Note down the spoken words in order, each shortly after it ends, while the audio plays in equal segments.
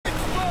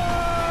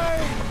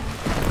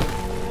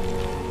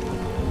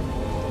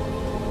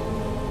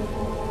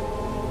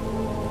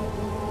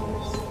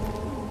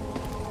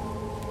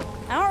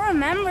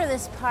remember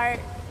this part.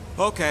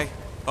 Okay.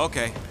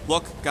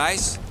 Look,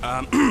 guys,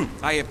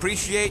 I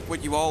appreciate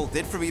what you all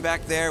did for me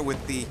back there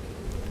with the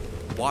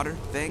water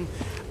thing,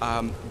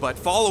 but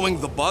following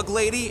the bug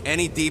lady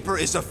any deeper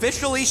is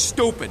officially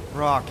stupid.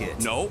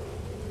 Rocket. No.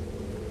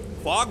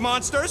 Fog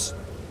monsters?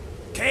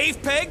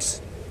 Cave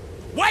pigs?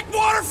 Wet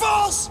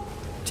waterfalls?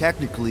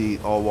 Technically,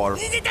 all water...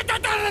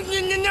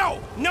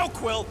 No,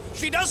 Quill.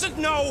 She doesn't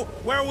know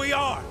where we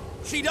are.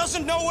 She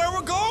doesn't know where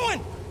we're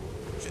going.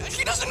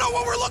 She doesn't know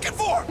what we're looking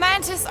for.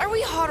 Mantis, are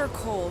we hot or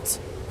cold?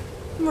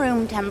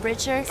 Room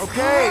temperature.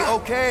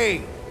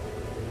 Okay.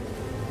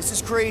 This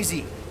is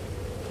crazy.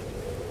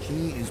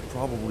 She is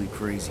probably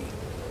crazy.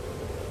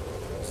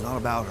 It's not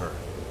about her.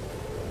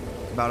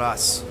 It's about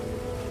us.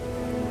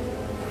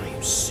 I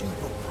am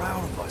super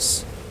proud of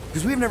us.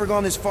 Because we've never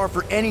gone this far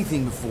for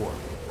anything before.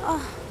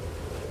 Oh,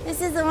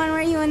 this is the one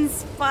where you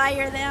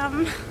inspire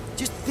them.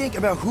 Just think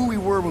about who we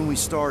were when we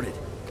started.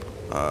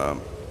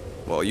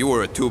 Well, you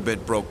were a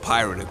two-bit broke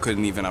pirate who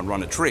couldn't even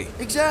outrun a tree.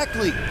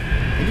 Exactly.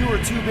 And you were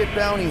a two-bit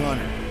bounty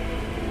hunter.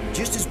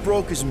 Just as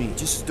broke as me,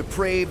 just as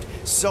depraved,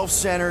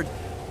 self-centered,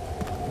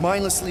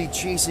 mindlessly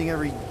chasing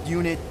every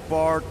unit,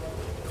 bar,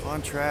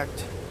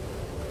 contract,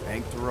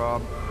 bank to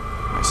rob.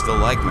 I still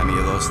like many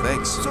of those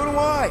things. So do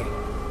I.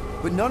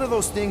 But none of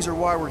those things are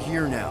why we're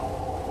here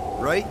now,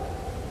 right?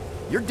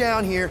 You're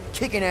down here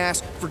kicking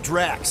ass for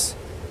Drax.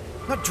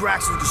 Not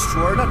Drax the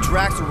Destroyer, not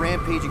Drax the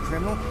rampaging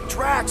criminal.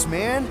 Drax,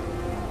 man!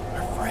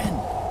 Our friend.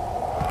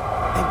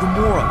 And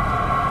Gamora.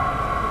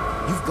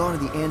 You've gone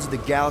to the ends of the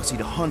galaxy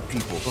to hunt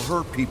people, to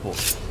hurt people,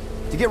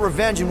 to get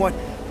revenge in what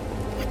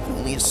I can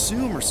only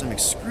assume are some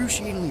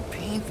excruciatingly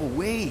painful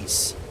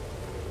ways.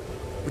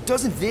 But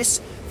doesn't this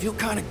feel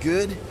kind of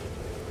good?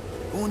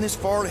 Going this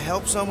far to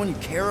help someone you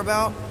care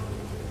about?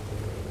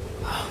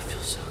 Oh, it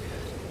feels so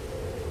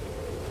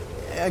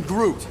good. And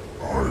Groot.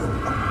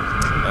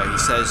 He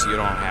says you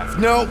don't have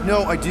to.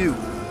 No, I do.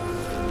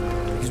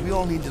 Because we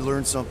all need to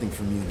learn something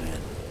from you, man.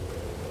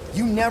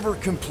 You never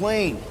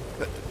complain.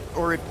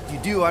 Or if you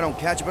do, I don't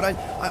catch it, but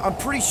I'm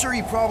pretty sure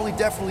you probably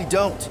definitely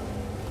don't.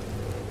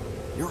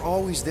 You're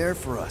always there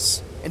for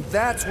us. And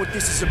that's what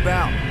this is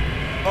about.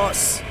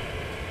 Us.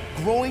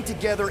 Growing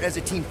together as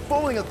a team,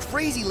 following a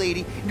crazy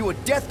lady into a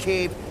death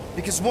cave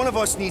because one of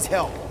us needs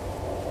help.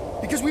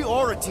 Because we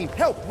are a team.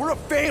 Help, we're a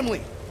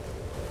family.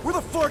 We're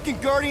the fucking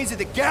Guardians of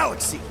the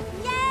Galaxy.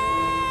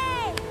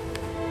 Yay!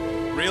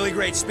 Really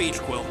great speech,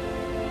 Quill.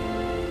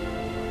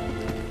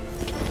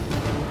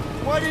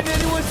 Why didn't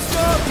anyone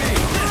stop me?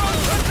 You're on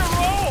such a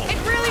roll! It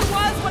really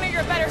was one of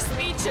your better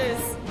speeches.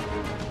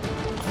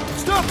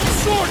 Stop the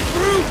sword,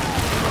 Groot!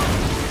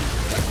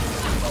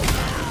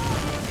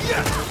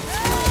 Yeah!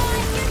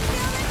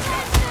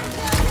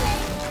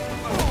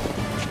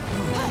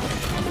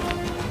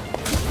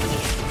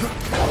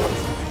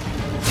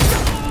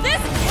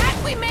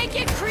 Can't we make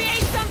it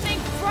create something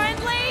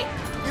friendly?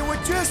 It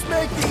would just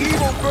make the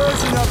evil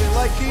version of it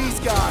like these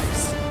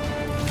guys.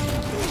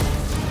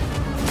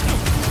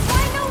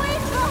 Find a way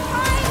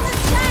behind the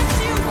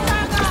statue,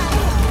 Saga!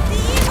 The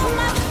evil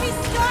must be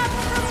stopped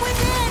from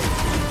within!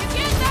 You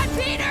get that,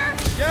 Peter?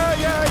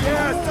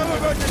 Yeah, some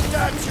about the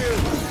statue!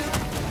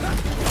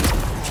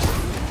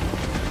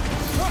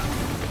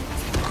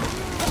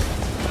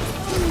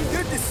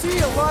 Good to see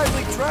a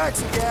lively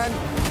Drax again.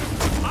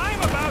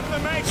 I'm about to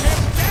make him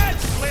dead,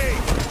 Lee!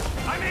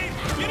 I mean,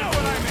 you know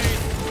what I mean.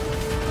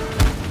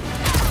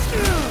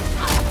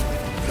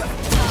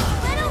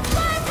 Little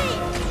Fuzzy!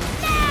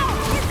 Now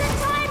is the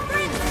time for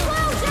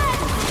explosion!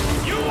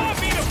 You want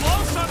me to blow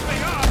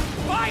something up?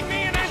 Find me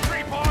an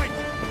entry point!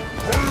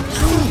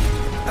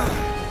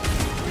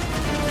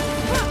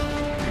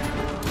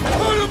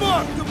 Put him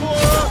up,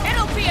 Gamora!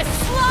 It'll be a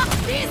slop.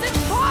 These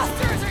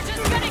imposters are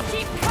just gonna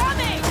keep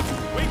coming.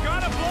 We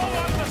gotta blow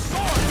up the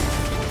source!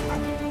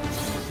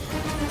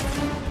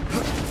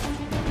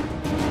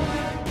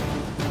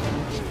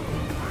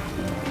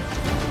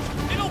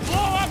 It'll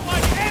blow up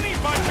like any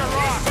bunch of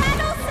rocks!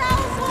 Shadow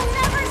cells will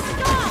never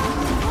stop!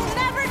 Will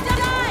never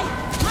die!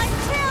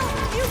 Until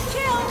you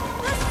kill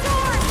the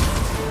source!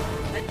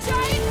 The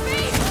giant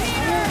beast,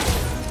 Peter.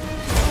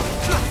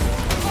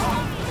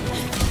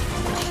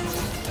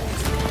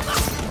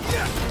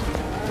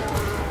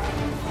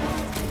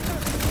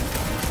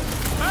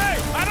 Hey,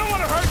 I don't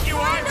want to hurt you,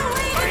 Find a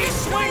way Are to you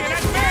destroy swinging the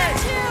at me?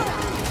 statue!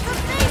 The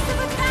face of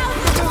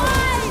 1,000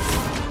 lives!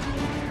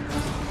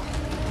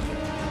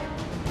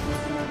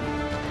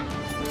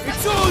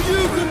 It's all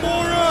you,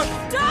 Gamora!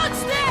 Dodge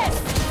this.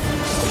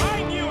 I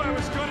knew I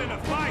was good in a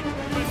fight,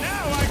 but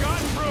now I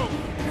got through.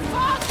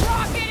 Fog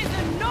rocket is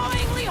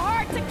annoyingly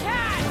hard to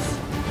catch.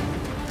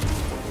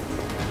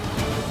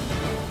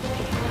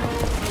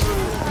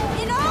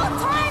 In all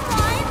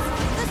timelines,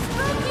 the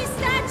spooky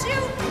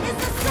statue is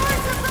the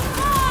source of the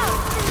fog!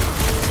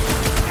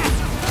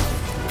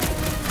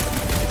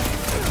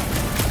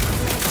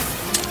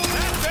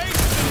 That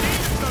base is in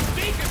need of some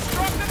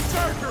deconstructive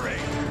surgery.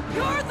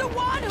 You're the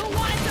one who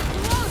wanted to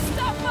blow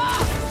stuff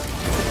up.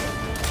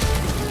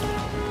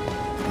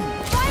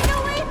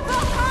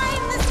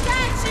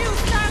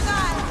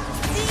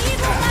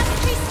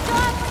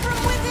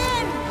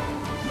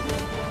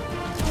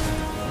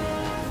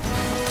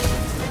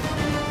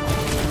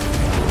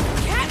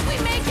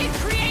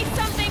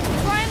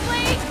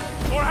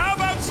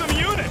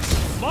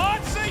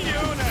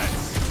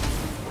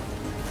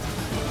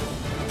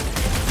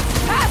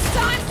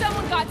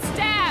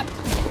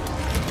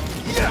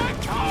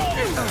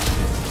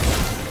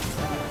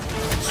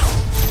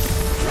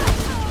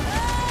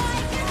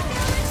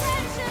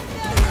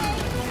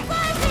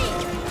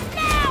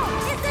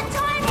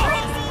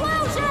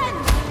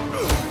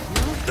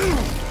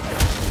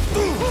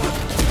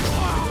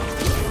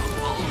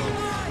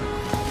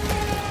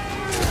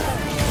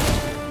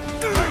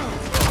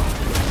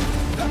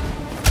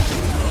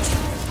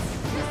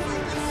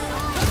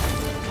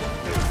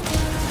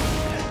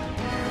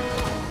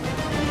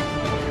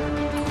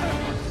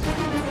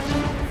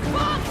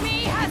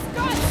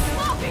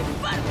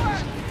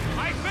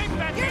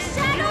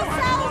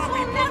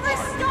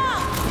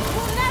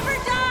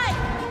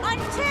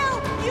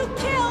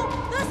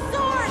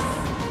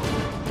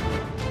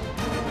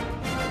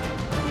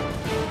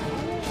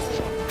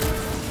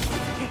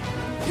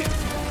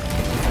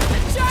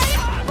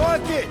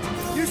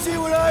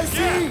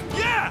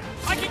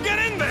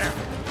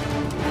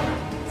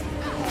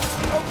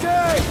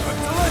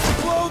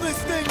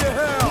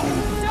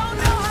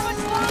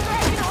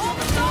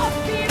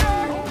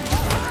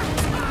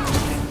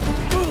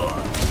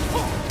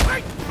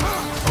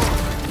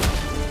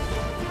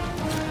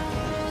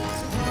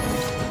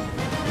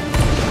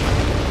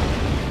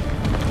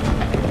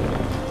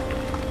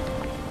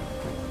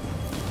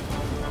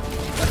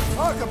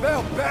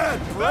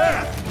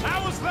 breath.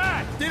 How was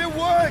that? Did it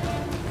work?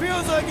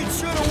 Feels like it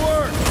should have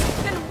worked.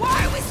 Then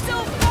why are we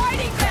still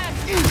fighting then?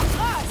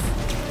 Us!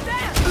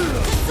 Them!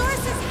 The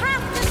source is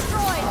half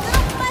destroyed.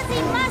 Little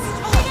Fuzzy must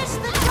finish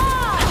the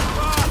job.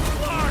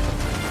 Clark!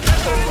 I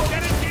didn't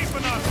get it deep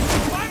enough.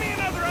 Find me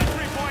another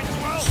entry point,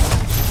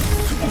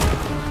 12.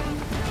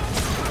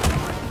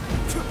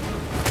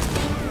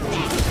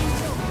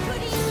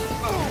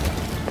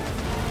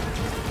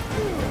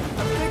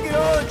 I'm thinking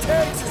all it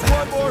takes is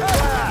one more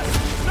blast.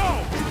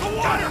 No! The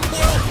water!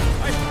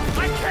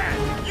 I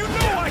can't! You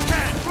know I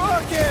can't!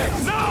 Rocket!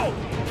 No!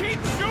 Keep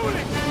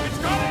shooting! It's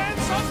gotta end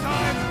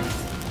sometime!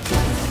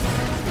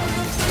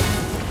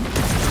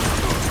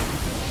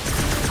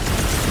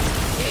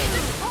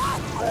 Jesus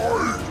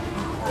Christ!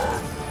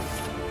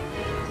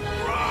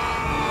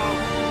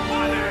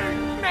 Buddy!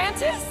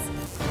 Mantis?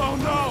 Oh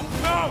no!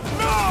 No!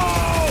 No!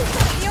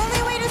 The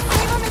only way to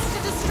save him is to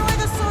destroy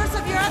the source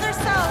of your other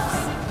selves.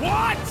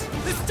 What?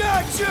 The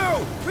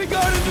statue! We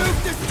gotta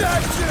nuke the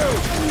statue!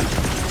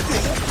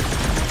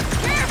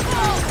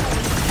 Careful!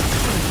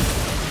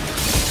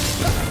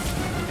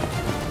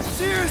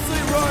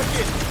 Seriously,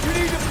 Rocket! You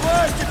need to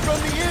blast it from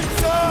the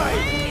inside!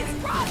 Please,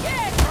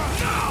 Rocket!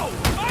 No!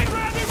 I'd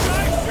rather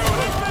die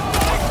shooting than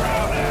die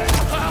drowning!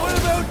 What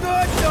about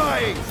not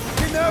dying?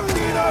 Can that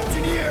be an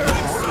option here?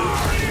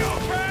 Sorry,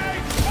 okay?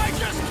 I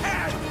just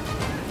can't!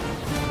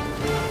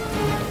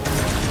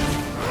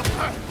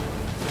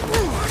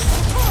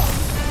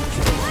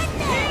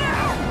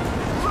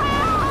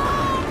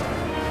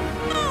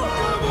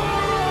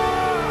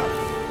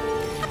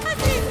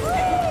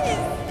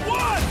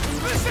 What?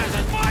 This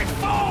isn't my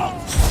fault!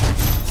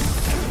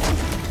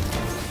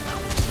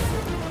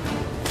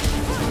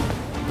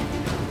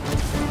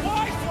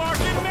 Why,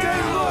 Flarkin, Hey,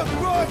 now? look,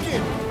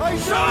 Rocket! I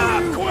Shut know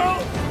up, you... Quill!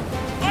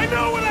 I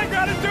know what I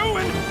gotta do,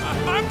 and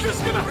I'm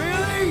just gonna...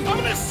 Really? I'm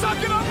gonna suck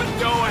it up and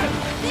do it!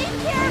 Be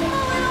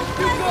careful, little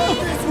You got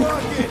Fuzzy. this,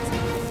 Rocket!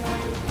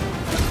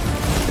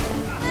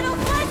 Little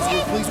Fuzzy.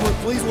 Please work,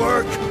 please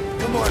work!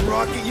 Come on,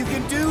 Rocket, you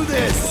can do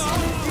this!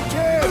 You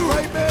can,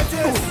 right,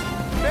 Mantis?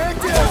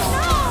 Mantis!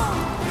 No!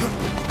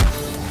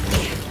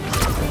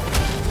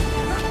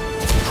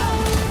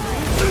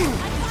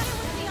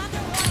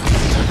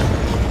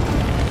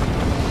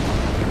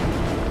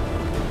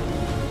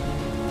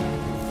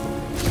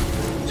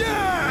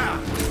 Yeah!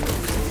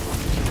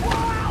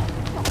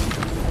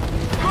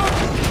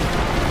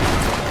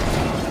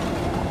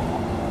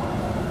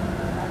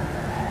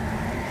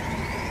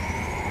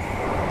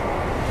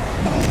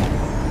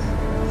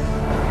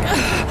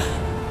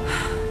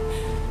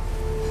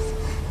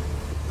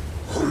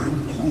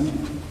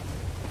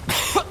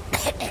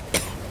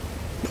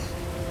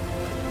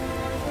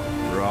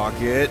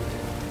 Rocket.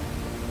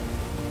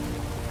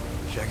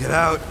 Check it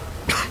out.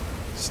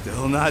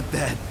 Still not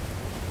dead.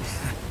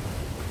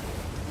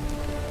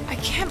 I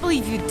can't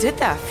believe you did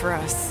that for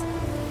us.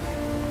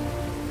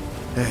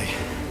 Hey,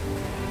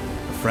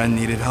 a friend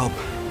needed help.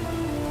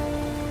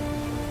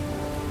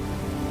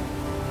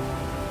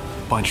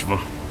 Bunch of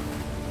them.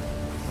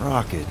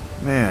 Rocket,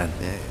 man.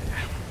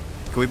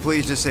 Can we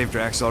please just save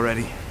Drax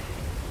already?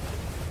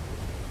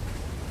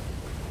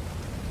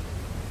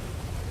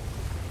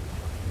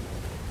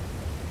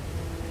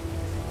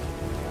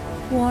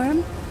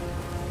 Warm?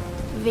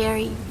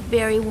 Very,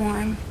 very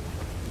warm.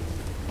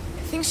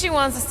 I think she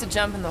wants us to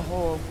jump in the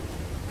hole.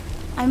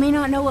 I may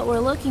not know what we're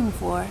looking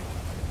for,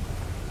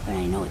 but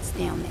I know it's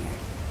down there.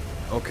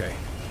 Okay,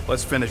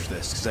 let's finish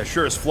this, because I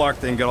sure as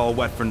Flark didn't get all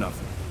wet for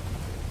nothing.